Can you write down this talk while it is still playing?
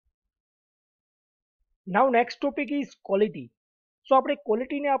Now next topic is quality. સો આપણે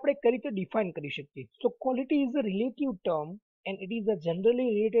ક્વોલિટીને આપણે કઈ રીતે ડિફાઇન કરી શકીએ? સો quality is a relative term and it is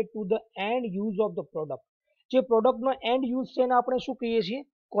generally related to the and use of the product. જે પ્રોડક્ટનો and use છે એને આપણે શું કહીએ છીએ?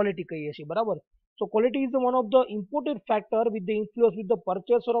 ક્વોલિટી કહીએ છીએ, બરાબર. સો quality is one of the important factor with the influence with the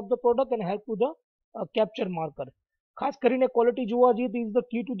પરચેસર of the product and help to the capture marker. ખાસ કરીને ક્વોલિટી જોવા જઈએ તો is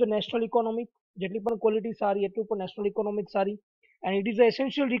the key to the national economic. જેટલી પણ ક્વોલિટી સારી એટલું પણ નેશનલ ઇકોનોમિક સારી, and it is a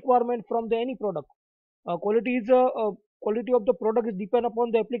essential requirement from the any product. Quality of the product is depend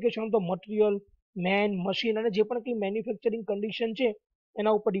upon the application of the material, man, machine અને જે પણ કંઈ મેન્યુફેક્ચરિંગ કન્ડિશન છે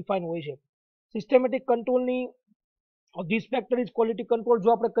એના ઉપર ડિફાઇન હોય છે. Systematic કંટ્રોલની this factor is quality control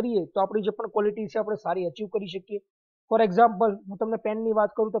જો આપણે કરીએ તો આપણી જે પણ ક્વોલિટી છે આપણે સારી અચીવ કરી શકીએ. ફોર એક્ઝામ્પલ હું તમને પેનની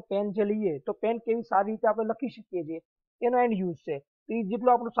વાત કરું તો પેન જે લઈએ તો પેન કેવી સારી રીતે આપણે લખી શકીએ છીએ એનો એન્ડ યુઝ છે. તો એ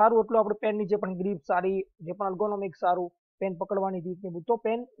જેટલું આપણું સારું એટલું આપણે પેનની જે પણ ગ્રીપ સારી, જે પણ અર્ગોનોમિક સારું, પેન પકડવાની રીત ને બધું, તો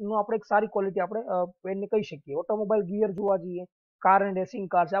પેનનું આપણે એક સારી ક્વોલિટી આપણે પેનને કહી શકીએ. ઓટોમોબાઈલ ગિયર જોવા જઈએ, કાર એન્ડ રેસિંગ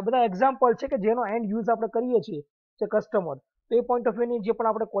કાર છે, આ બધા એક્ઝામ્પલ છે કે જેનો એન્ડ યુઝ આપણે કરીએ છીએ જે કસ્ટમર, તો એ પોઈન્ટ ઓફ વ્યૂની જે પણ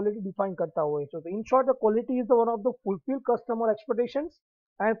આપણે ક્વોલિટી ડિફાઇન કરતા હોઈએ છીએ. તો in short the quality is one of the fulfil customer expectations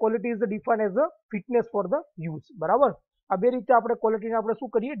and quality is define as a fitness for the use, બરાબર. આ બે રીતે આપણે ક્વોલિટીને આપણે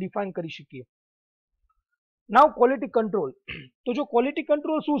શું કરીએ? ડિફાઇન કરી શકીએ. નાઉ ક્વોલિટી કંટ્રોલ. તો જો ક્વોલિટી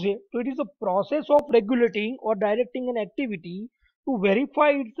કંટ્રોલ શું છે? તો it is a process of regulating or ડાયરેક્ટિંગ N activity two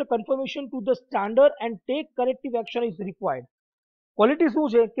verify it's confirmation to the standard and take corrective action is required. Quality શું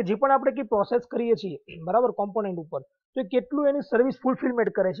છે કે જે પણ આપણે કઈ પ્રોસેસ કરીએ છીએ, બરાબર, કોમ્પોનન્ટ ઉપર, તો એ કેટલું એની સર્વિસ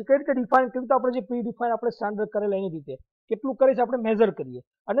ફૂલફિલમેન્ટ કરે છે, કઈ રીતે ડિફાઇન કર્યું? તો આપણે જે પ્રી ડિફાઇન આપણે સ્ટાન્ડર્ડ કરેલા એની રીતે કેટલું કરે છે આપણે મેઝર કરીએ,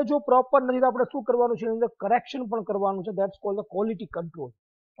 અને જો પ્રોપર નથી તો આપણે શું કરવાનું છે? એની અંદર કરેક્શન પણ કરવાનું છે. That's cold the quality control.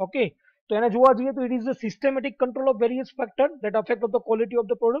 Okay, તો એને જોવા જઈએ તો it is the systematic control of various factor that affect of the quality of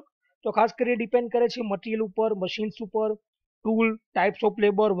the product. તો ખાસ કરીને ડિપેન્ડ કરે છે મટીરિયલ ઉપર, મશીન્સ ઉપર, tool, types of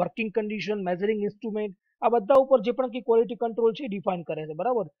labour, working condition, measuring instrument, આ બધા ઉપર જે પણ કે ક્વોલિટી કંટ્રોલ છે ડિફાઇન કરે છે,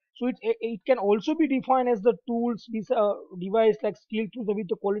 બરાબર. So it can also B define as the tools, device like skill through the with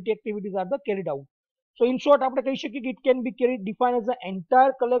the quality activities are the carried out. So in short આપણે કહી શકીએ કે it can be carried define as the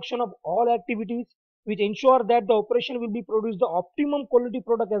entire collection of all activities which ensure that the operation will be produce the optimum quality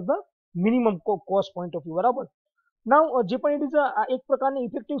product as the minimum cost point of view, બરાબર. નાઉ જે પણ it is એક પ્રકારની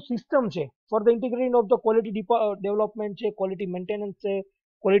effective system છે for the integration of the quality development છે, quality maintenance છે,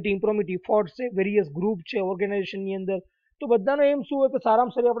 quality improvement efforts છે, various group છે ઓર્ગેનાઇઝેશનની અંદર. તો બધાનો એમ શું હોય કે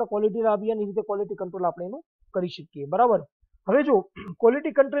સારામાં સારી આપણે ક્વોલિટી લાવીએ અને એ રીતે ક્વોલિટી કંટ્રોલ આપણે એનું કરી શકીએ, બરાબર. હવે જો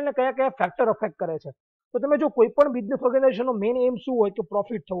ક્વોલિટી કંટ્રોલને કયા કયા ફેક્ટર અફેક્ટ કરે છે, તો તમે જો કોઈ પણ બિઝનેસ ઓર્ગેનાઇઝેશનનો મેઇન એમ શું હોય કે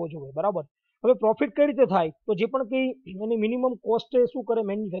પ્રોફિટ થવો જોઈએ, બરાબર. હવે પ્રોફિટ કઈ રીતે થાય? તો જે પણ કંઈ એની મિનિમમ કોસ્ટ છે શું કરે?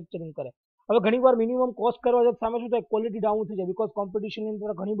 મેન્યુફેક્ચરિંગ કરે. હવે ઘણીવાર મિનિમમ કોસ્ટ કરવા જાય સામે શું થાય? ક્વોલિટી ડાઉન થઈ જાય, બીકોઝ કોમ્પિટિશનની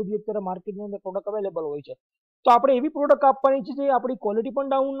અંદર ઘણી બધી અત્યારે માર્કેટની અંદર પ્રોડક્ટ અવેલેબલ હોય છે. તો આપણે એવી પ્રોડક્ટ આપવાની છે જે આપણી ક્વોલિટી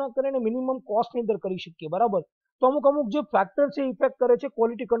પણ ડાઉન ના કરે અને મિનિમમ કોસ્ટની અંદર કરી શકીએ, બરાબર. તો અમુક અમુક જે ફેક્ટર છે ઇફેક્ટ કરે છે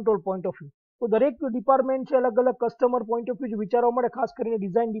quality control point of view. તો દરેક ડિપાર્ટમેન્ટ છે અલગ અલગ કસ્ટમર પોઈન્ટ ઓફ વ્યૂ વિચારવા મળે. ખાસ કરીને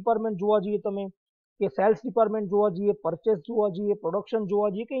ડિઝાઇન ડિપાર્ટમેન્ટ જોવા જઈએ તમે, કે સેલ્સ ડિપાર્ટમેન્ટ જોવા જઈએ, પરચેસ જોવા જઈએ, પ્રોડક્શન જોવા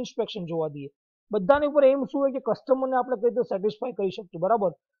જઈએ, કે ઇન્સ્પેક્શન જોવા જઈએ, બધાની ઉપર એમ શું હોય કે કસ્ટમરને આપણે કઈ રીતે સેટિસ્ફાય કરી શકતું,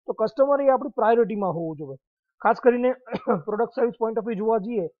 બરાબર. તો કસ્ટમર એ આપણી પ્રાયોરિટીમાં હોવું જોઈએ. ખાસ કરીને product service point of view જોવા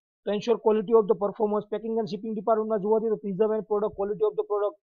જઈએ તો ensure quality of the performance. Packing and shipping ડિપાર્ટમેન્ટમાં જોવા જઈએ તો preserve and product quality of the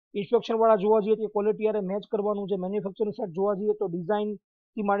product. Inspection વાળા જોવા જઈએ તો ક્વોલિટી યારે મેચ કરવાનું છે. મેન્યુફેક્ચરિંગ સાઇડ જોવા જઈએ તો ડિઝાઇન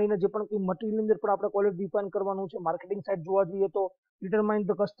થી માંડીને જે પણ કંઈ મટીરિયલ અંદર પણ આપણે ક્વોલિટી ડિફાઇન કરવાનું છે. માર્કેટિંગ સાઇડ જોવા જઈએ તો determine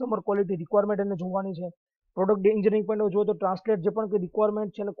the customer quality requirement એને જોવાની છે. પ્રોડક્ટ એન્જિનિયરિંગ પોઈન્ટ જોઈએ તો ટ્રાન્સલેટ જે પણ કંઈ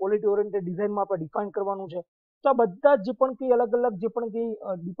રિક્વાયરમેન્ટ છે અને ક્વોલિટી ઓરિએન્ટેડ ડિઝાઇનમાં આપણે ડિફાઇન કરવાનું છે. તો આ બધા જે પણ કંઈ અલગ અલગ જે પણ કંઈ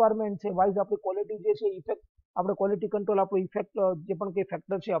ડિપાર્ટમેન્ટ છે વાઇઝ આપણી ક્વોલિટી જે છે ઇફેક્ટ, આપણે ક્વોલિટી કંટ્રોલ આપણું ઇફેક્ટ જે પણ કંઈ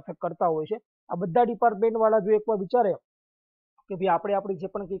ફેક્ટર છે અફેક્ટ કરતા હોય છે. આ બધા ડિપાર્ટમેન્ટ વાળા જો એકવાર વિચારે કે ભાઈ આપણે આપણી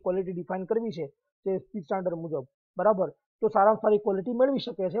જે પણ કંઈ ક્વોલિટી ડિફાઇન કરવી છે તે સ્ટાન્ડર્ડ મુજબ, બરાબર, તો સારામાં સારી ક્વોલિટી મેળવી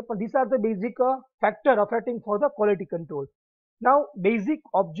શકે છે. પણ this are the basic factor affecting for the quality control. Now basic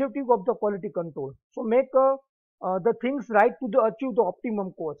objective of the quality control. So make the things right to the achieve the optimum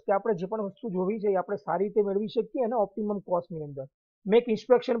cost, કે આપણે જે પણ વસ્તુ જોવી છે એ આપણે સારી રીતે મેળવી શકીએ અને ઓપ્ટિમમ કોસ્ટની અંદર. મેક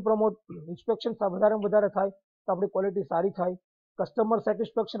ઇન્સ્પેક્શન પ્રમોટ, ઇન્સ્પેક્શન વધારેમાં વધારે થાય તો આપણી ક્વોલિટી સારી થાય. Customer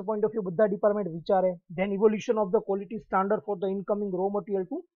satisfaction point of view બધા ડિપાર્ટમેન્ટ વિચારે. Than evolution of the quality standard for the incoming raw material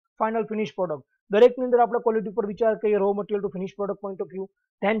two final finish product. દરેકની અંદર આપણે ક્વોલિટી પર વિચાર કરીએ, raw material two finish product point of view.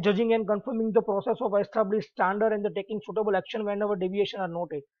 Than judging and conforming the process of establish standard and the taking suitable action van ever deviation R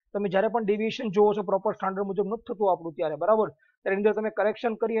noted. તમે જ્યારે પણ deviation જોવો છો પ્રોપર સ્ટાન્ડર્ડ મુજબ નથી થતું આપણું ત્યારે, બરાબર, ત્યારે અંદર તમે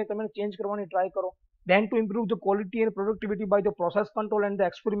કરેક્શન કરી તમે ચેન્જ કરવાની ટ્રાય કરો. Then to improve the quality and productivity by the process control and the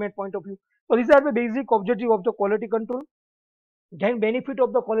experiment point of view. So these are the basic objective of the quality control. Then benefit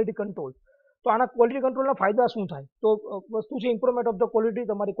of the quality control. તો આના quality કંટ્રોલના ફાયદા શું થાય? તો વસ્તુ છે improvement of the quality,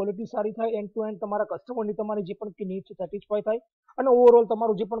 તમારી quality સારી થાય, એન્ડ ટુ એન્ડ તમારા કસ્ટમરની તમારી જે પણ નીડ છે સેટિસ્ફાય થાય, અને ઓવરઓલ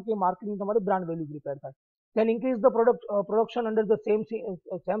તમારું જે પણ માર્કેટિંગ તમારી બ્રાન્ડ વેલ્યુ પ્રિપેર થાય. Than increase the production under the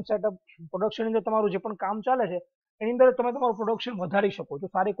same setup. Production અંદર તમારું જે પણ કામ ચાલે છે એની અંદર તમે તમારું પ્રોડક્શન વધારી શકો છો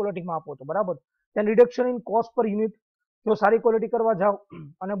સારી ક્વોલિટીમાં આપો તો, બરાબર. ધેન રિડક્શન ઇન કોસ્ટ પર યુનિટ. જો સારી ક્વોલિટી કરવા જાઓ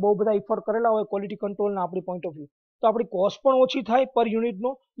અને બહુ બધા ઇફર્ટ કરેલા હોય ક્વોલિટી કંટ્રોલના આપણી પોઈન્ટ ઓફ વ્યૂ, તો આપણી કોસ્ટ પણ ઓછી થાય પર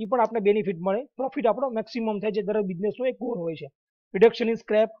યુનિટનો, એ પણ આપણે બેનિફિટ મળે, પ્રોફિટ આપણો મેક્સિમમ થાય, જે દરેક બિઝનેસનો એક ગોલ હોય છે. રિડક્શન ઇન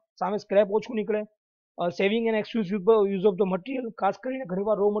સ્ક્રેપ, સામે સ્ક્રેપ ઓછું નીકળે. Saving and exclusive use of the material, ખાસ કરીને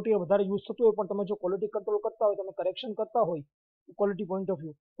ઘણીવાર રો મટીરિયલ વધારે યુઝ થતું હોય, પણ તમે જો ક્વોલિટી કંટ્રોલ કરતા હોય, તમે કરેક્શન કરતા હોય ક્વોલિટી પોઈન્ટ ઓફ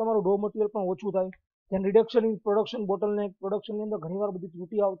વ્યૂ, તમારું રો મટીરિયલ પણ ઓછું થાય. ધેન રિડક્શન ઇન પ્રોડક્શન બોટલનેક, પ્રોડક્શનની અંદર ઘણીવાર બધી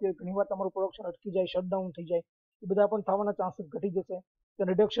ત્રુટી આવતી હોય, ઘણીવાર તમારું પ્રોડક્શન અટકી જાય, શટડાઉન થઈ જાય, એ બધા પણ થવાના ચાન્સીસ ઘટી જશે.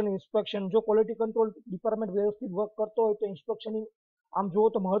 રિડક્શન ઇન ઇન્સ્પેક્શન, જો ક્વોલિટી કંટ્રોલ ડિપાર્ટમેન્ટ વ્યવસ્થિત વર્ક કરતો હોય તો ઇન્સ્પેક્શન આમ જુઓ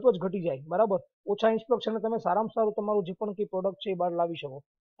તો મહત્વ જ ઘટી જાય, બરાબર. ઓછા ઇન્સ્પેક્શન તમે સારામાં સારું તમારું જે પણ કંઈ પ્રોડક્ટ છે એ બહાર લાવી શકો.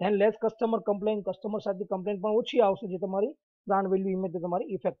 Than less customer complain, customer સાથે કમ્પ્લેન પણ ઓછી આવશે, જે તમારી બ્રાન્ડ વેલ્યુ ઇમેજ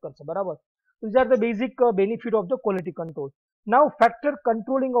તમારી ઇફેક્ટ કરશે, બરાબર. These are the basic benefit of the quality control. Now factor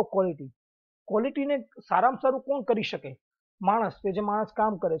controlling of quality. ક્વોલિટીને સારામાં સારું કોણ કરી શકે? માણસ, કે જે માણસ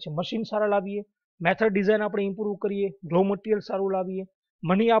કામ કરે છે. મશીન સારા લાવીએ, મેથડ ડિઝાઇન આપણે ઇમ્પ્રૂવ કરીએ, રો મટીરિયલ સારું લાવીએ,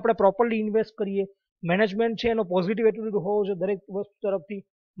 મની આપણે પ્રોપરલી ઇન્વેસ્ટ કરીએ, મેનેજમેન્ટ છે એનો પોઝિટિવ એટીટ્યુડ હોવો જોઈએ દરેક વસ્તુ તરફથી,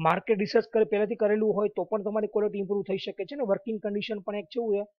 માર્કેટ રિસર્ચ પહેલાથી કરેલું હોય તો પણ તમારી ક્વોલિટી ઇમ્પ્રૂવ થઈ શકે છે ને. વર્કિંગ કન્ડિશન પણ એક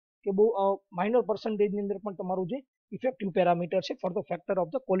કેવું છે કે બહુ માઇનર પર્સન્ટેજની અંદર પણ તમારું જે ઇફેક્ટિવ પેરામીટર છે for the factor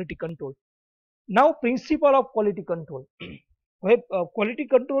of the quality control. Now principal of quality control. હવે ક્વોલિટી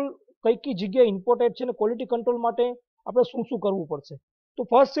કંટ્રોલ કઈ કઈ જગ્યાએ ઇમ્પોર્ટન્ટ છે અને ક્વોલિટી કંટ્રોલ માટે આપણે શું શું કરવું પડશે? તો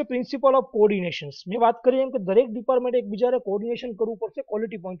ફર્સ્ટ છે પ્રિન્સિપલ ઓફ કોઓર્ડિનેશન. મેં વાત કરી એમ કે દરેક ડિપાર્ટમેન્ટ એકબીજાને કોઓર્ડિનેશન કરવું પડશે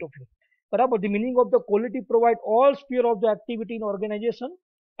ક્વોલિટી પોઈન્ટ ઓફ વ્યૂ, બરાબર. The meaning of the quality provide all સ્પીયર of the activity in organisation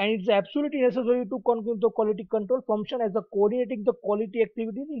and it's absolutely necessary to conclude the quality control function as the coordinating the quality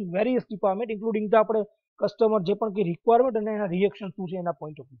activities in various department including the આપણે customer જે પણ કે requirement અને એના reaction શું છે એના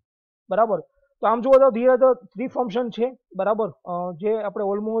point of view, બરાબર. તો આમ જોવા તો ધીરે ધીરે થ્રી ફંક્શન છે, બરાબર, જે આપણે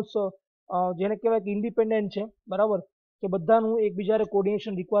ઓલમોસ્ટ જેને કહેવાય કે ઇન્ડિપેન્ડન્ટ છે, બરાબર, કે બધાનું એકબીજાને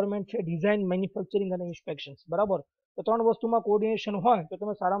કોઓર્ડિનેશન રિક્વાયરમેન્ટ છે, ડિઝાઇન, મેન્યુફેક્ચરિંગ અને ઇન્સ્પેક્શન, બરાબર. તો ત્રણ વસ્તુમાં કોઓર્ડિનેશન હોય તો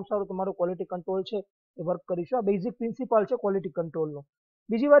તમે સારામાં સારું તમારું ક્વોલિટી કંટ્રોલ છે એ વર્ક કરીશું. આ બેઝિક પ્રિન્સિપલ છે ક્વોલિટી કંટ્રોલનો.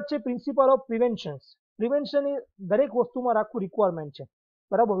 બીજી વાત છે પ્રિન્સિપલ ઓફ પ્રિવેન્શન્સ. પ્રિવેન્શન એ દરેક વસ્તુમાં રાખવું રિક્વાયરમેન્ટ છે,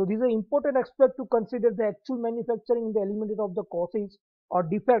 બરાબર. This is important aspect two consider the actual manufacturing the element of the causes or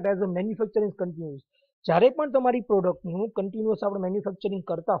defect as a manufacturing continuous. જ્યારે પણ તમારી પ્રોડક્ટનું કન્ટિન્યુઅસ આપણે મેન્યુફેક્ચરિંગ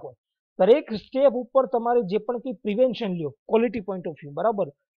કરતા હોય દરેક સ્ટેપ ઉપર તમારે જે પણ કંઈ પ્રિવેન્શન લ્યો ક્વોલિટી પોઈન્ટ ઓફ વ્યૂ, બરાબર,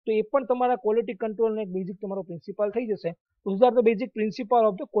 તો એ પણ તમારા ક્વોલિટી કંટ્રોલનો એક બેઝિક તમારો પ્રિન્સિપલ થઈ જશે. These are the basic principal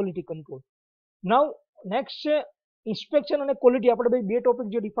of the quality control. Now next છે ઇન્સ્પેક્શન અને ક્વોલિટી. આપણે બે ટોપિક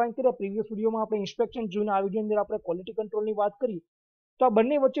જે ડિફાઇન કર્યા પ્રીવિયસ વિડીયોમાં, આપણે ઇન્સ્પેક્શન જોઈને આ વિડીયોની અંદર આપણે ક્વોલિટી કંટ્રોલની વાત કરી. તો આ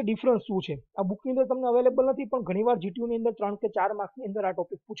બંને વચ્ચે ડિફરન્સ શું છે? આ બુકની અંદર તમને અવેલેબલ નથી, પણ ઘણીવાર જીટીયુની અંદર 3 કે 4 માર્ક્સની અંદર આ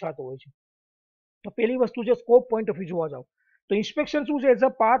ટોપિક પૂછાતો હોય છે. તો પહેલી વસ્તુ છે સ્કોપ પોઈન્ટ ઓફ વ્યૂ જોવા જાવ તો ઇન્સ્પેક્શન શું છે? As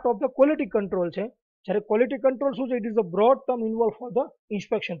a part of the quality control છે, જ્યારે ક્વોલિટી કંટ્રોલ શું છે? It is a broad term involve for the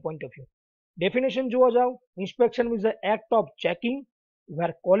inspection point of view. Definition જોવા જાવ, inspection is a act of checking,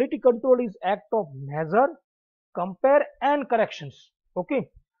 where quality control is act of measure, compare and corrections. Okay.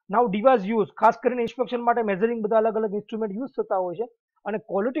 Now device use, ખાસ કરીને inspection માટે measuring બધા અલગ અલગ instrument use થતા હોય છે, અને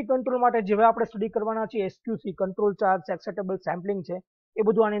ક્વોલિટી કંટ્રોલ માટે જેવા આપણે સ્ટડી કરવાના છે એસક્યુસી, કંટ્રોલ ચાર્ટ, એક્સેપ્ટેબલ સેમ્પલિંગ છે, એ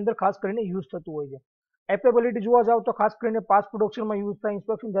બધું આની અંદર ખાસ કરીને યુઝ થતું હોય છે. એપેબિલિટી જોવા જાવ તો ખાસ કરીને પાસ્ટ પ્રોડક્શનમાં યુઝ થાય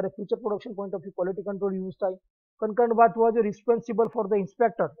ઇન્સ્પેક્શન, જ્યારે future production point of view quality control use થાય. કન્કરન્ટ વાત જોવા જોઈએ રિસ્પોન્સિબલ ફોર ધ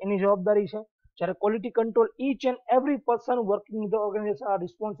ઇન્સ્પેક્ટર, એની જવાબદારી છે, જ્યારે quality control each and every person working the organisation R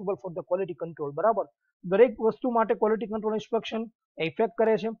responsible for the quality control, બરાબર. દરેક વસ્તુ માટે ક્વોલિટી કંટ્રોલ ઇન્સ્પેક્શન ઇફેક્ટ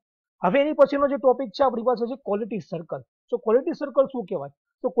કરે છે. હવે એની પછીનો જે ટોપિક છે આપણી પાસે છે ક્વોલિટી સર્કલ. સો ક્વોલિટી સર્કલ શું કહેવાય?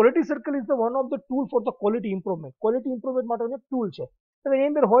 તો quality circle is the one of the tool for the quality improvement. Quality improvement માટેનો એક ટૂલ છે. હવે એની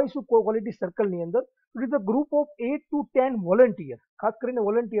અંદર હોય શું ક્વોલિટી સર્કલની અંદર? It is a group of 8 to 10 volunteer, ખાસ કરીને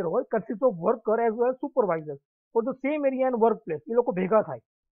વોલન્ટિયર હોય, consist of worker as well supervisor for the same area and work place. એ લોકો ભેગા થાય.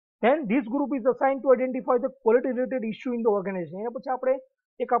 Then this group is assigned to identify the quality related issue in the organization. એના પછી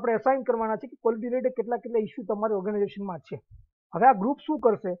આપણે assign કરવાના છે કે ક્વોલિટી રિલેટેડ કેટલા ઇશ્યુ તમારી ઓર્ગેનાઇઝેશનમાં છે. હવે આ ગ્રુપ શું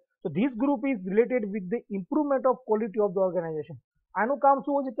કરશે? તો this group is related with the improvement of quality of the organisation. આનું કામ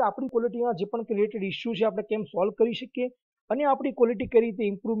શું હોય છે કે આપણી ક્વોલિટીમાં જે પણ રિલેટેડ ઇશ્યુ છે આપણે કેમ સોલ્વ કરી શકીએ અને આપણી ક્વોલિટી કઈ રીતે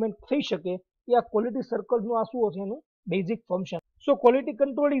ઇમ્પ્રુવમેન્ટ થઈ શકે, એ આ ક્વોલિટી સર્કલનું આ શું હશે એનું basic function. So quality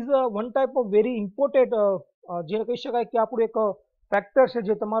control is one type of very important, જે કહી શકાય કે આપણું એક ફેક્ટર છે,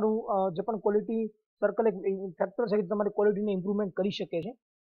 જે તમારું જે પણ ક્વોલિટી સર્કલ એક ફેક્ટર છે કે તમારી ક્વોલિટીને ઇમ્પ્રુવમેન્ટ કરી શકે છે.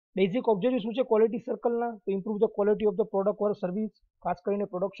 બેઝિક ઓબ્જેક્ટિવ શું છે ક્વોલિટી સર્કલના? તો improve the quality of the product or service, ખાસ કરીને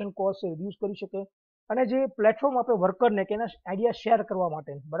પ્રોડક્શન કોસ્ટ રિડ્યુસ કરી શકે. અને જે પ્લેટફોર્મ આપે વર્કરને કે એના આઈડિયા શેર કરવા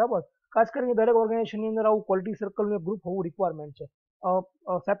માટે, બરાબર, ખાસ કરીને દરેક ઓર્ગેનાઇઝેશનની અંદર આવું ક્વોલિટી સર્કલનું એક ગ્રુપ હોવું રિક્વાયરમેન્ટ છે,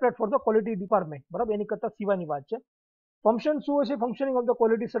 separate for the quality department, બરાબર, એની કરતાં સિવાયની વાત છે. ફંક્શન શું હશે? Functioning of the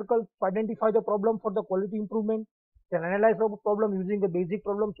quality circle, identify the problem for the quality improvement, then analyze the problem using the basic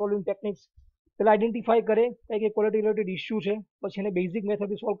problem solving techniques. પેલા આઈડેન્ટિફાય કરે કે ક્વોલિટી રિલેટેડ ઇસ્યુ છે, પછી એને બેઝિક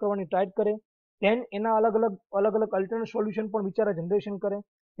મેથડથી સોલ્વ કરવાની ટ્રાય કરે, ધેન એના અલગ અલગ અલ્ટરનેટ સોલ્યુશન પણ વિચારે, જનરેશન કરે,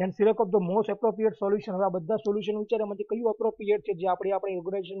 than select of the most appropriate solution. હવે આ બધા સોલ્યુશન વિચારે એમાંથી કયું એપ્રોપ્રિએટ છે જે આપણે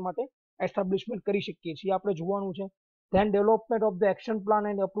ઓર્ગેનાઇઝેશન માટે એસ્ટાબ્લિશમેન્ટ કરી શકીએ છીએ આપણે જોવાનું છે. Than development of the action plan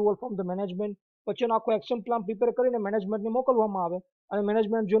and approval from the management. પછી એનો આખો એક્શન પ્લાન પ્રિપેર કરીને મેનેજમેન્ટને મોકલવામાં આવે, અને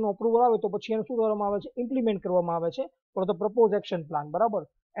મેનેજમેન્ટ જેનો અપ્રુવલ આવે તો પછી એને શું કરવામાં આવે છે? ઇમ્પ્લિમેન્ટ કરવામાં આવે છે for the propose action plan, બરાબર.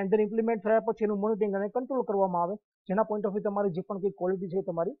 એન્ડ ધેન ઇમ્પ્લિમેન્ટ થયા પછી એનું મોનિટરિંગ અને કંટ્રોલ કરવામાં આવે, જેના પોઈન્ટ ઓફ વ્યૂ તમારી જે પણ કંઈ ક્વોલિટી છે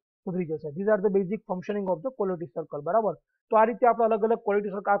તમારી સુધરી જશે. These are the basic functioning of the quality circle, બરાબર. તો આ રીતે આપણે અલગ અલગ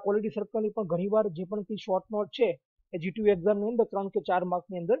ક્વોલિટી સર્કલ, આ ક્વોલિટી સર્કલની પણ ઘણીવાર જે પણ કંઈ શોર્ટ નોટ છે એ જીટીયુ એક્ઝામની અંદર 3 કે 4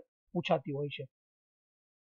 માર્કની અંદર પૂછાતી હોય છે.